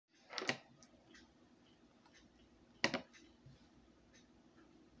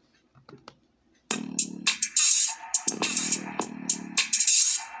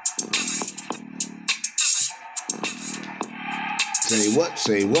Say what?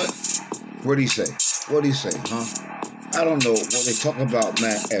 Say what? What'd he say? What'd he say, huh? I don't know what they talk about,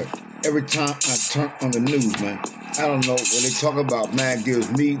 man. Every time I turn on the news, man, I don't know what they talk about, man. Gives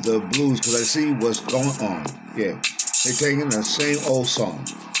me the blues because I see what's going on. Yeah, they taking the same old song.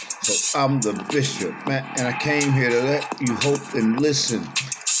 So I'm the bishop, man, and I came here to let you hope and listen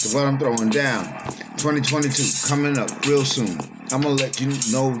to what I'm throwing down. 2022 coming up real soon. I'm gonna let you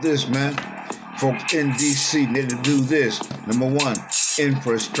know this, man. Folks in D.C. need to do this. Number one,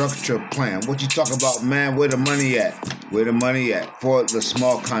 infrastructure plan. What you talk about, man? Where the money at? Where the money at? For the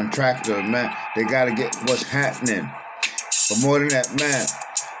small contractor, man. They got to get what's happening. But more than that, man,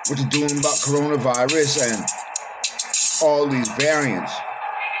 what you doing about coronavirus and all these variants?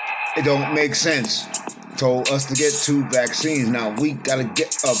 It don't make sense. Told us to get 2 vaccines. Now we got to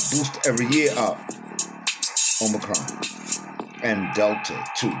get a boost every year up. Omicron and Delta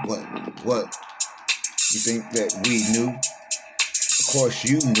too. What? You think that we knew? Of course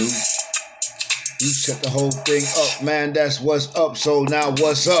you knew. You set the whole thing up, man. That's what's up. So now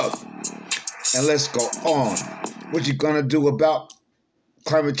what's up? And let's go on. What you gonna do about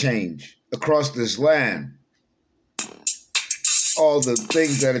climate change across this land? All the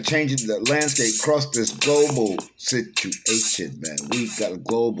things that are changing the landscape across this global situation, man. We got a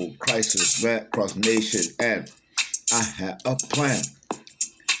global crisis, man, across the nation, and I have a plan.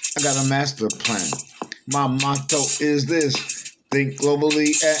 I got a master plan. My motto is this: think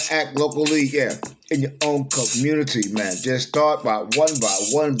globally and act locally, yeah. In your own community, man. Just start by one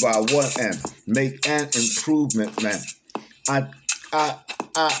and make an improvement, man. I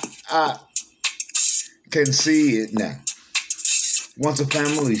can see it now. Once a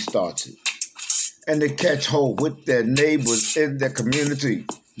family starts it, and they catch hold with their neighbors in their community,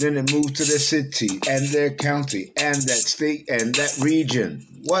 then it moves to their city and their county and that state and that region.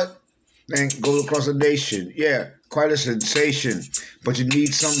 What? Then goes across the nation. Yeah, quite a sensation. But you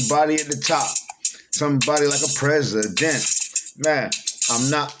need somebody at the top. Somebody like a president. Man, I'm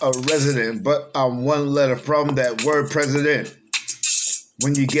not a resident, but I'm one letter from that word president.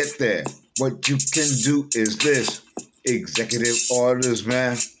 When you get there, what you can do is this. Executive orders,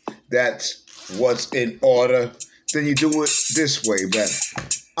 man. That's what's in order. Then you do it this way, man.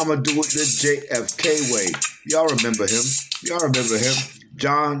 I'm going to do it the JFK way. Y'all remember him.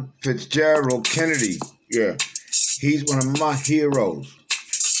 John Fitzgerald Kennedy. Yeah. He's one of my heroes.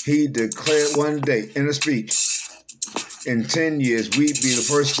 He declared one day in a speech, in 10 years, we'd be the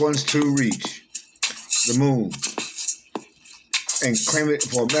first ones to reach the moon and claim it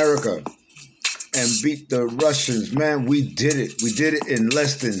for America and beat the Russians. Man, we did it. We did it in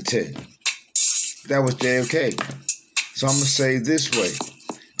less than 10. That was JFK. So I'm going to say this way.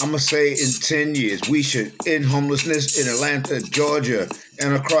 I'm going to say in 10 years, we should end homelessness in Atlanta, Georgia,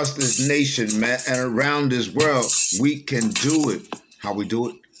 and across this nation, man, and around this world. We can do it. How we do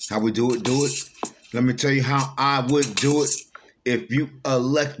it? Do it. Let me tell you how I would do it if you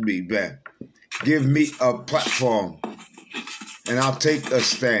elect me, man. Give me a platform, and I'll take a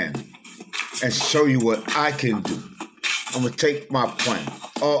stand and show you what I can do. I'm going to take my plan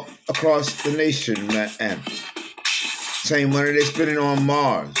all across the nation, man, and same money they're spending on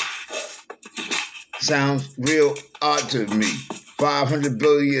Mars. Sounds real odd to me. $500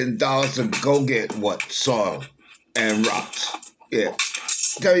 billion to go get what? Soil and rocks. Yeah.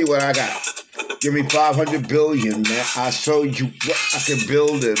 Tell you what I got. Give me $500 billion, man. I'll show you what I can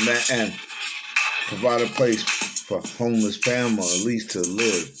build it, man, and provide a place for homeless family, at least to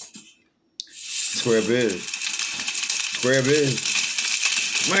live. Square biz.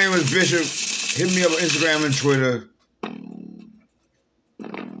 My name is Bishop. Hit me up on Instagram and Twitter.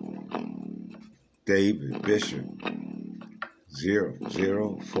 David Bishop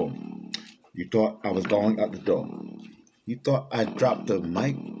 004. You thought I was going out the door. You thought I dropped the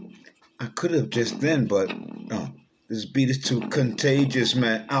mic? I could have just then, but no. This beat is too contagious,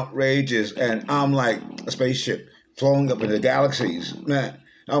 man. Outrageous. And I'm like a spaceship flowing up in the galaxies. Man,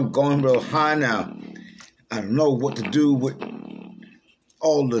 I'm going real high now. I don't know what to do with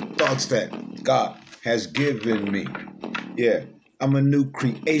all the thoughts that God has given me. Yeah, I'm a new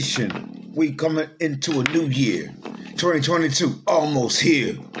creation. We coming into a new year. 2022, almost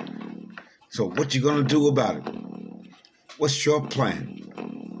here. So what you gonna do about it? What's your plan?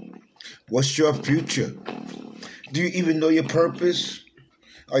 What's your future? Do you even know your purpose?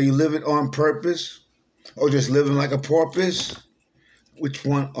 Are you living on purpose? Or just living like a porpoise? Which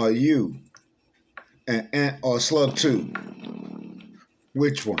one are you? An ant or a slug too?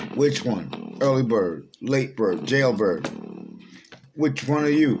 Which one? Early bird, late bird, jailbird. Which one are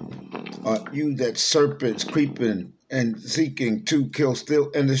you? Are you that serpent's creeping and seeking to kill,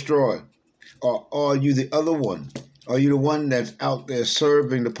 steal, and destroy? Or are you the other one? Are you the one that's out there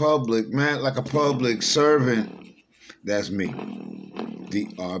serving the public, man, like a public servant? That's me,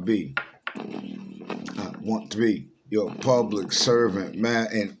 DRB. I want to be your public servant, man,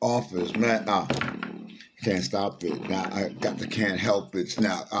 in office, man. Can't stop it. Now I can't help it.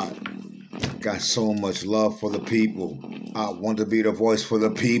 Now I got so much love for the people. I want to be the voice for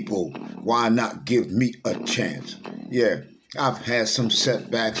the people. Why not give me a chance? Yeah, I've had some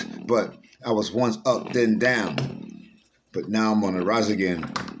setbacks, but I was once up then down. But now I'm on the rise again.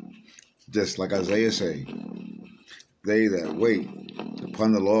 Just like Isaiah say, they that wait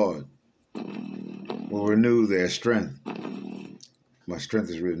upon the Lord will renew their strength. My strength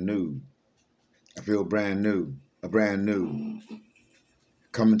is renewed. I feel brand new,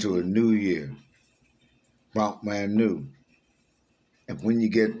 coming to a new year, brand new. And when you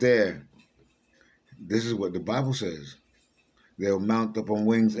get there, this is what the Bible says. They'll mount up on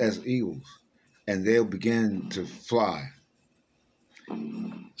wings as eagles, and they'll begin to fly,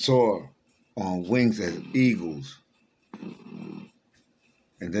 soar on wings as eagles.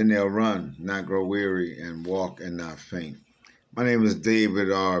 And then they'll run, not grow weary, and walk and not faint. My name is David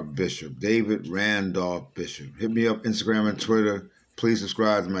R. Bishop, David Randolph Bishop. Hit me up Instagram and Twitter. Please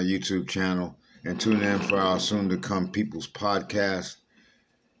subscribe to my YouTube channel and tune in for our soon-to-come People's Podcast.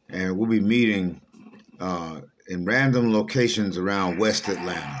 And we'll be meeting in random locations around West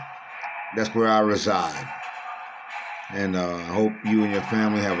Atlanta. That's where I reside. And I hope you and your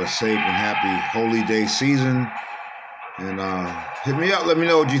family have a safe and happy holy day season. And hit me up. Let me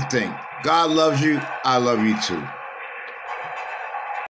know what you think. God loves you. I love you too.